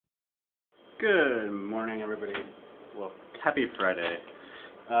Good morning, everybody. Well, happy Friday.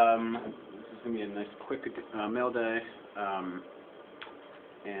 This is gonna be a nice, quick mail day,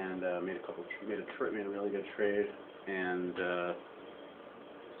 and made a really good trade, and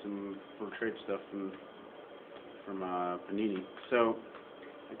some trade stuff from Panini. So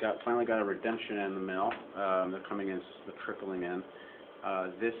I finally got a redemption in the mail. They're coming in, they're trickling in.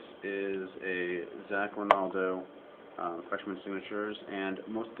 This is a Zach Ronaldo. Freshman signatures, and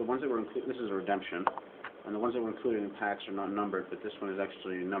most of the ones that were included, this is a redemption, and the ones that were included in packs are not numbered, but this one is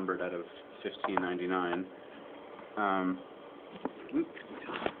actually numbered out of 1599.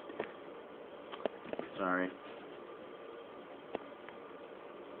 Sorry.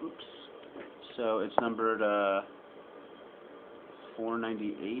 Oops. So it's numbered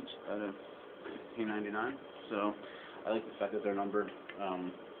 498 out of 1599. So I like the fact that they're numbered.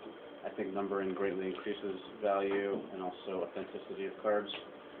 I think numbering greatly increases value and also authenticity of cards.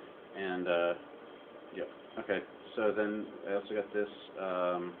 And, yep. Okay, so then I also got this.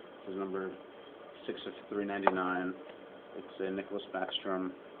 It's numbered 6 of 399. It's a Nicholas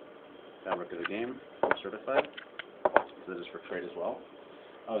Backstrom Fabric of the Game, certified. So this is for trade as well.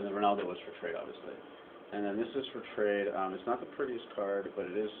 Oh, and the Ronaldo was for trade, obviously. And then this is for trade. It's not the prettiest card, but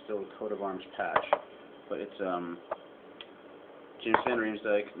it is still a coat of arms patch. But it's James Van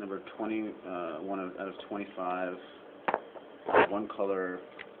Riemsdyk, number 21 out of 25, one color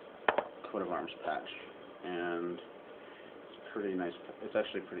coat of arms patch, and it's pretty nice. It's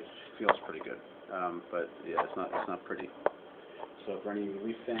actually feels pretty good, but yeah, it's not pretty. So for any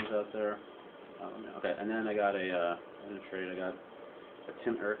Leaf fans out there, okay. And then I got in a trade, I got a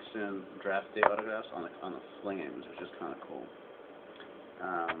Tim Eriksen draft day autographs on the Flames, which is kind of cool.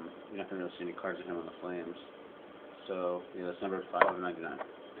 You're not gonna really see any cards of him on the Flames. So, yeah, that's number 5 of 99.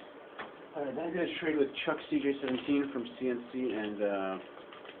 Alright, then I did a trade with Chuckcj17 from CNC,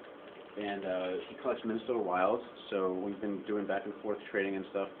 and he collects Minnesota Wilds, so we've been doing back and forth trading and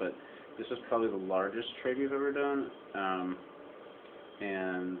stuff, but this is probably the largest trade we've ever done,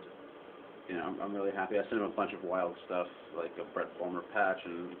 and, you know, I'm really happy. I sent him a bunch of wild stuff, like a Brett Bulmer patch,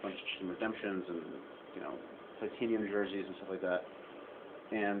 and a bunch of some redemptions, and, you know, titanium jerseys and stuff like that,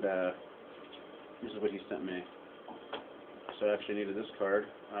 and, this is what he sent me. So I actually needed this card.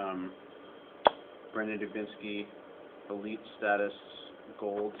 Brendan Dubinsky, Elite Status,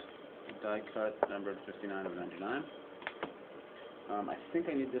 Gold, die cut, numbered 59 of 99. I think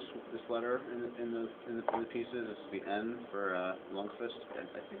I need this letter in the pieces. This is the N for Lundqvist.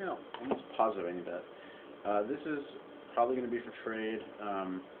 I think I'm almost positive I need that. This is probably going to be for trade.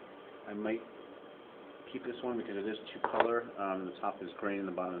 I might keep this one because it is two-color. The top is green and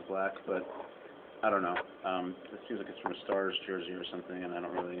the bottom is black, but I don't know. It seems like it's from a Stars jersey or something, and I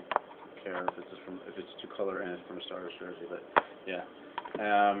don't really care if it's two-color and it's from a Stars jersey. But yeah.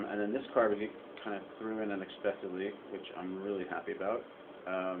 And then this card we kind of threw in unexpectedly, which I'm really happy about.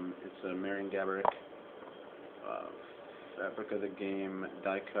 It's a Marian Gaborik Fabric of the Game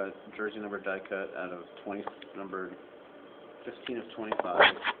die cut, jersey number die cut out of numbered 15 of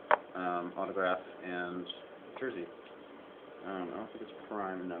 25, autograph and jersey. I don't think it's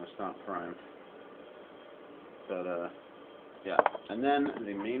prime. No, it's not prime. But, yeah. And then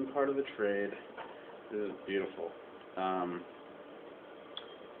the main part of the trade is beautiful.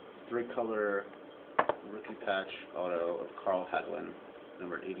 3-color rookie patch auto of Carl Hagelin,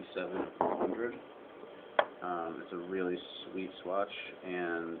 number 87 of 100. It's a really sweet swatch,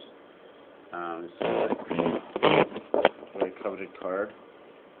 and it's a very coveted card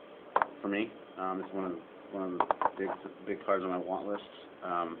for me. It's one of the big cards on my want list.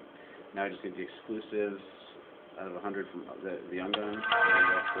 Now I just need the exclusives out of 100 from the Young Guns, and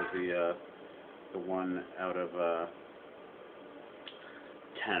also the one out of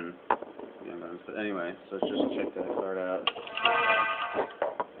 10 Young Guns. But anyway, so let's just check that card out.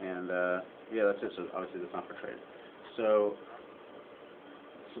 And yeah, that's it. So obviously that's not for trade. So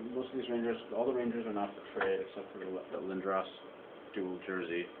most of these Rangers, all the Rangers are not for trade except for the Lindros dual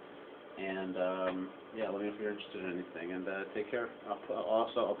jersey. And yeah, let me know if you're interested in anything. And take care.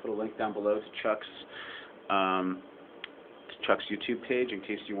 I'll put a link down below to Chuck's YouTube page in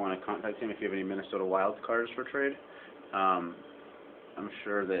case you want to contact him if you have any Minnesota Wild cards for trade. I'm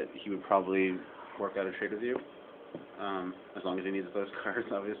sure that he would probably work out a trade with you, as long as he needs those cards,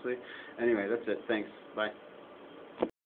 obviously. Anyway, that's it. Thanks. Bye.